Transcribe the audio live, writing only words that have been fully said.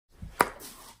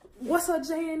What's up,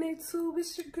 JNA2?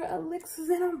 It's your girl Alexis,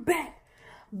 and I'm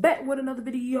back with another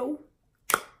video.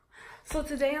 So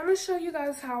today I'm gonna show you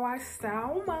guys how I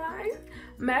style my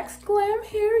MaxGlam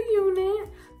Hair unit.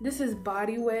 This is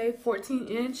body wave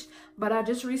 14-inch, but I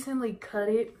just recently cut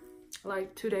it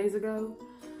like 2 days ago.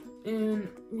 And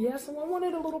yeah, so I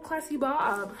wanted a little classy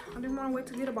bob. I didn't want to wait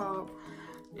to get a bob.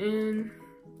 And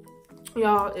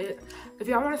y'all, if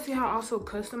y'all want to see how I also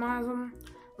customize them,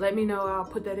 let me know. I'll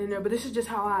put that in there. But this is just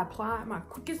how I apply my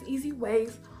quickest, easy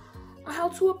ways on how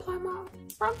to apply my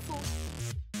frontal.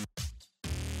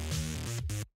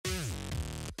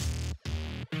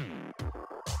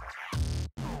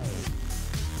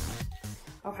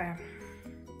 Okay.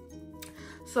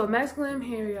 So MaxGlam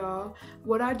Hair, y'all.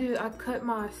 What I did, I cut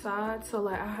my sides. So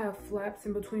like I have flaps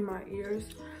in between my ears.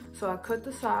 So I cut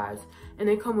the sides, and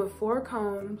they come with 4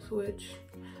 combs, which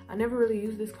I never really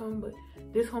use this comb, but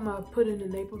this comb I put in the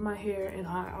nape of my hair, and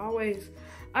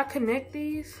I connect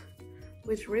these,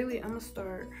 which really I'm gonna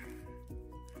start.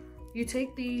 You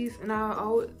take these, and I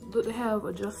always look to have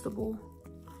adjustable.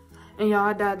 And y'all,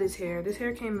 I dyed this hair. This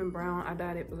hair came in brown. I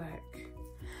dyed it black.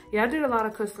 Yeah, I did a lot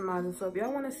of customizing. So if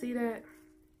y'all want to see that,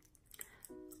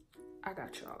 I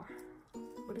got y'all.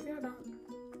 But if y'all don't,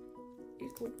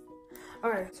 it's cool. All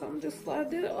right, so I'm just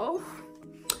slide it off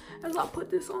as I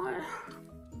put this on.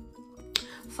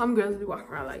 Some girls be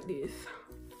walking around like this.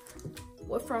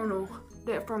 What frontal?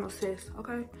 That frontal says,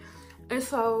 okay? And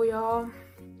so y'all,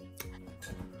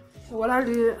 so what I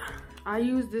did, I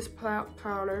used this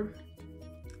powder,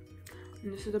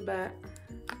 and this is the back.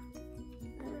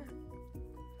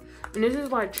 And this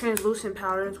is like translucent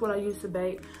powder. It's what I use to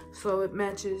bake, so it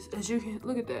matches. As you can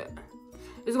look at that,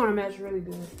 it's gonna match really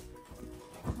good.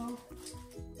 So,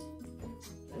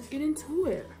 let's get into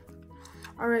it.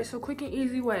 All right, so quick and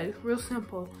easy way, real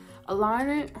simple. Align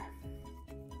it,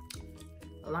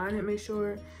 make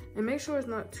sure it's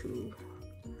not too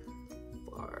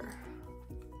far.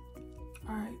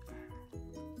 All right,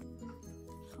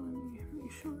 so let me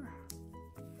make sure.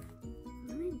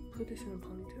 Let me put this in a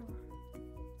ponytail.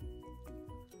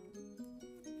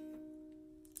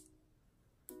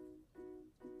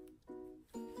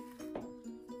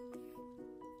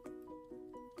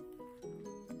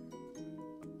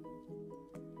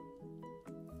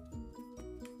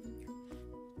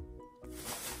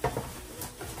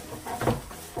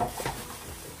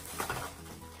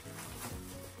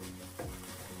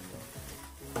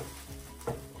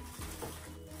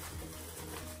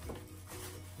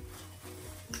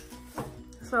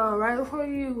 So right before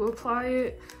you apply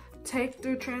it, take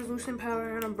the translucent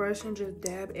powder and a brush and just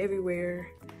dab everywhere.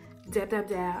 Dab, dab,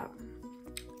 dab.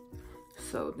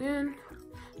 So then,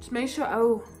 just make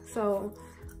sure, so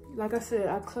like I said,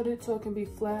 I cut it so it can be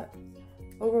flat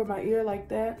over my ear like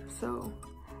that. So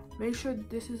make sure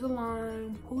this is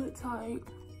aligned, pull it tight.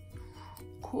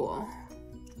 Cool,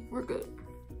 we're good.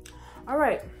 All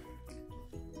right,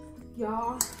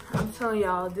 y'all, I'm telling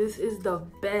y'all, this is the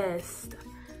best.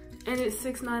 And it's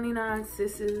 $6.99,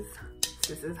 sisses.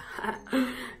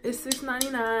 It's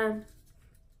 $6.99.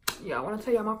 Yeah, I want to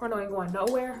tell y'all, my frontal ain't going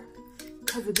nowhere.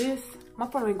 Because of this, my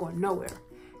frontal ain't going nowhere.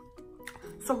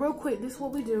 So real quick, this is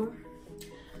what we do.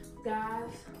 Guys,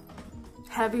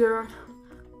 have your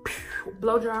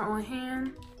blow dryer on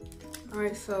hand. All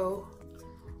right, so.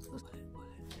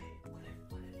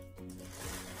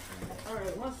 All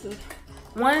right,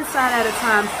 one side at a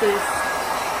time, sis.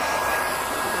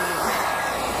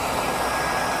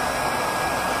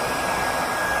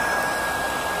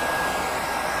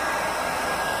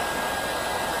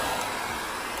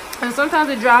 And sometimes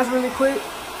it dries really quick,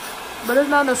 but it's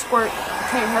not a squirt. I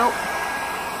can't help.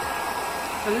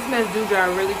 So this mess do dry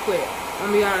really quick.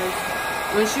 I'll be honest.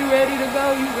 When she ready to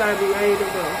go, you gotta be ready to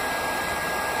go.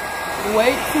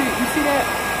 Wait till you see that?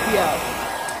 Yeah.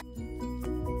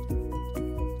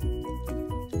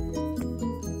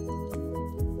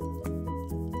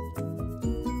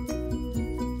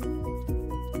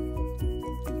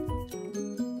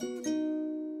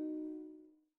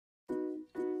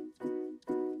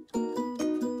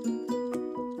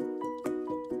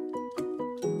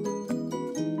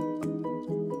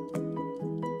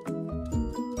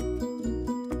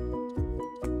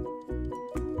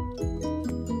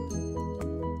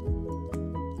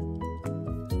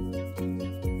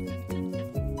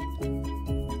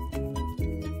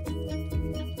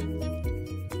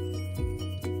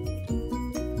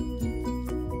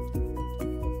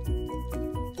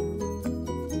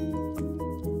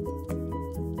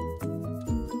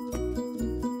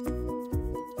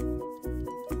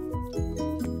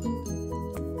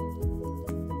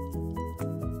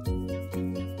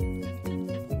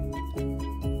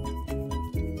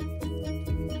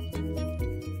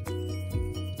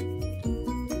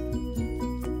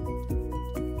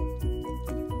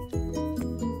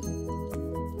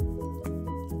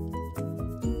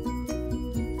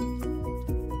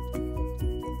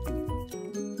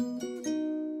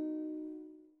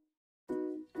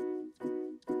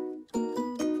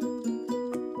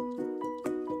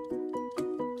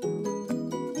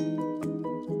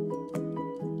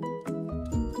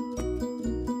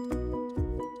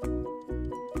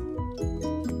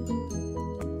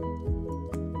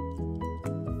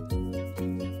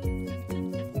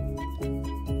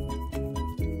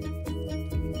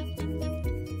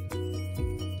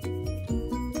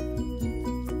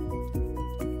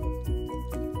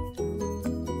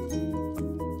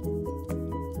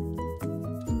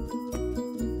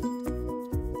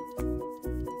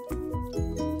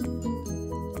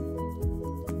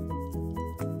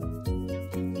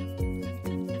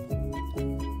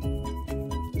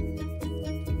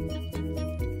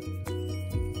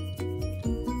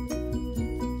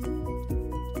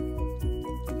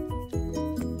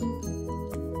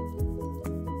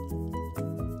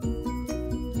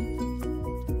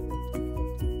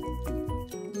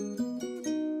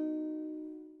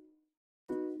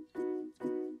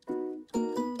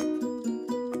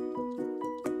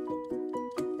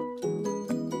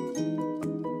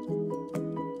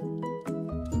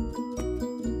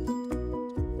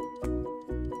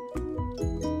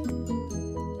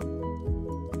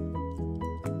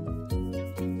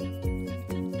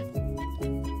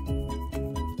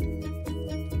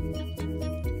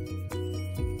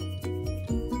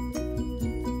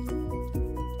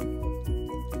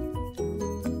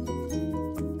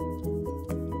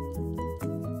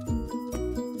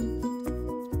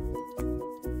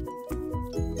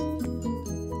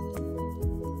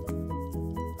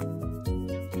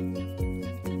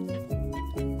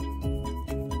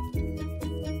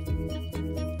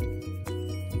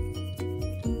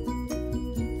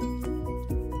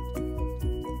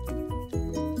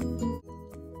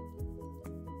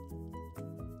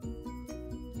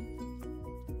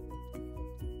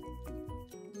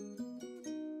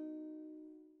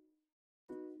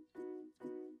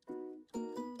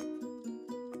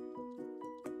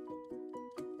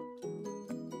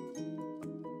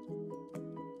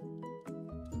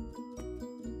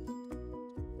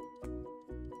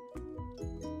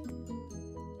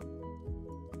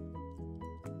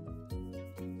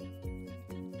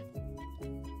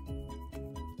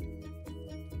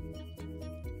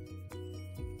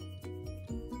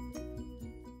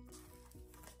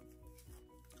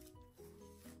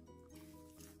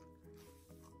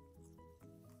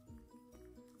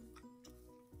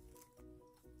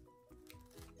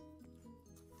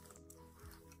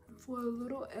 for a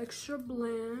little extra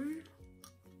blend.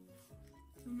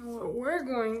 You know what we're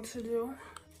going to do?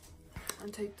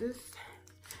 And take this.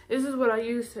 This is what I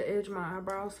use to edge my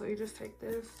eyebrows. So you just take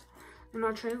this and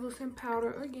our translucent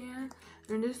powder again,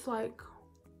 and just like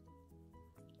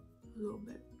a little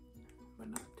bit, but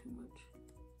not too much.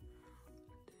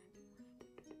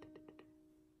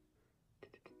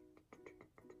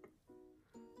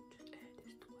 Just add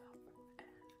this to it.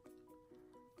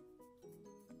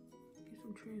 Get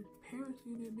some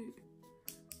transparency in it.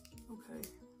 Okay,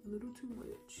 a little too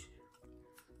much.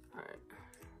 All right.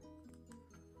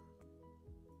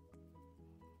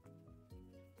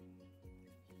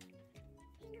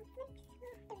 And this is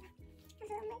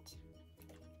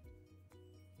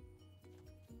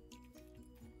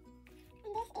where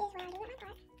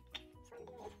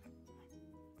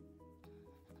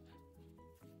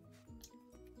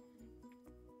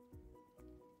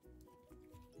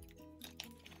I do with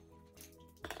my part. So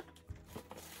I'm doing this.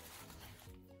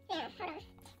 Now,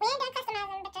 hold on. We ain't done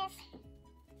customizing, bitches.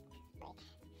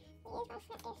 Wait. We is gonna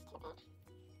snap this to the back. Shit.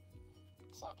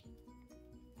 So I can get this shit.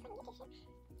 Okay.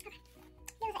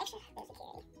 There was extra little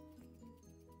security.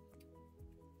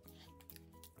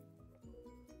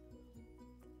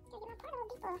 Gotta get my part a little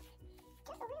deeper. Just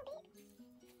a little bit.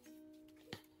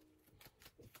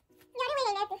 No, that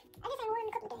really ain't nothing. I just ain't worn in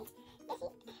a couple of days. That's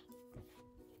it.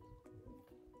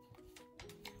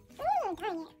 Ooh,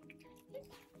 dang it.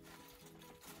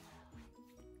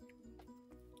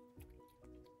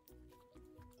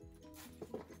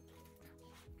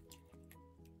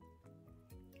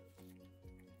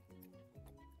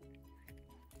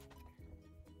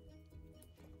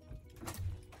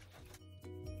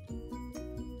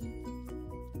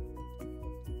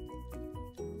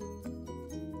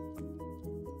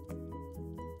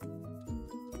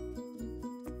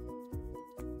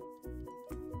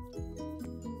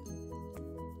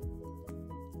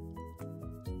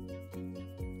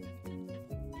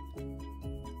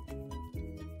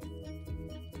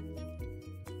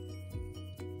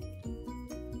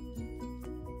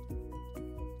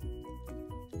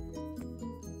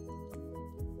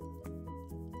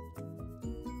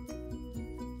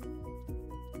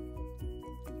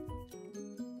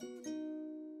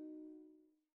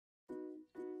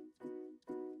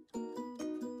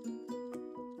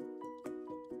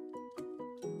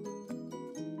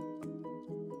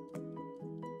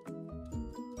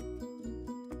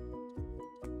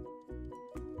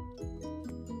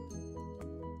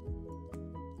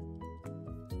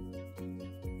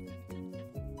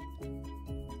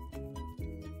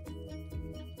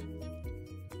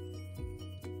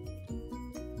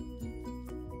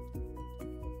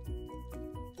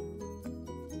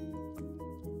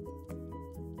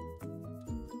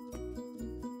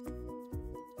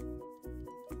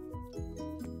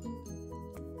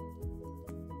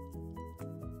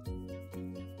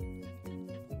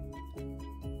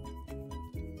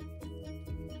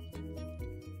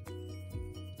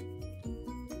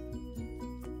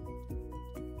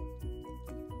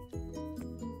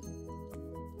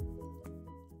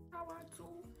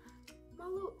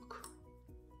 Look.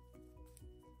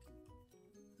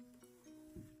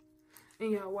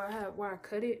 And yeah, why I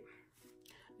cut it,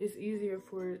 it's easier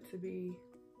for it to be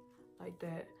like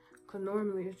that. Cause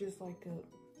normally it's just like that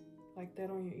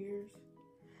on your ears.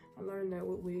 I learned that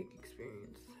with wig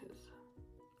experiences.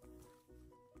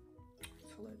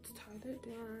 So let's tie that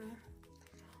down.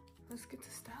 Let's get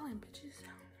to styling, bitches.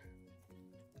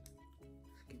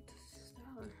 Let's get to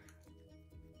styling.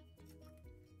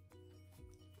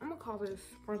 I'm gonna call this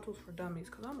Frontals for Dummies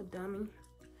because I'm a dummy.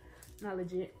 Not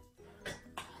legit.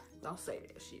 Don't say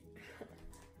that shit.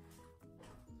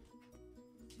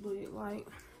 But like,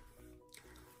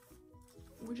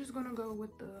 we're just gonna go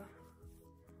with the,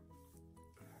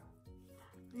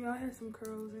 yeah, I had some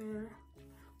curls in.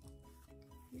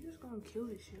 You're just gonna kill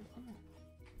this shit. Come on.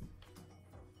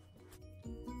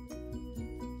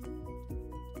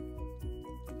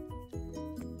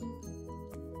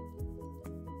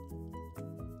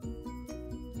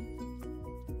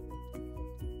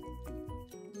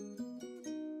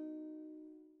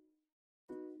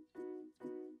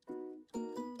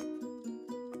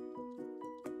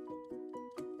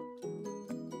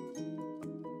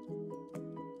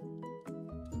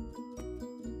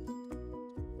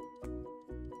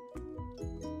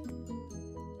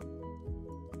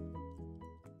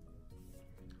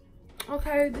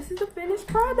 Okay, this is the finished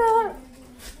product.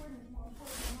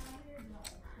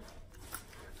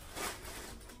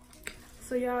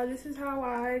 So y'all, this is how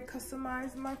I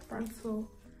customize my frontal.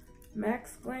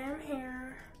 MaxGlam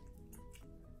Hair.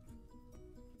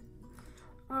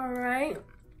 All right,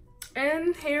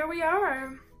 and here we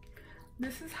are.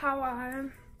 this is how I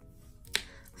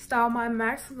style my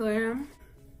MaxGlam.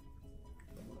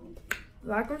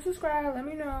 Like and subscribe. Let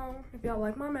me know if y'all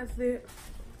like my method.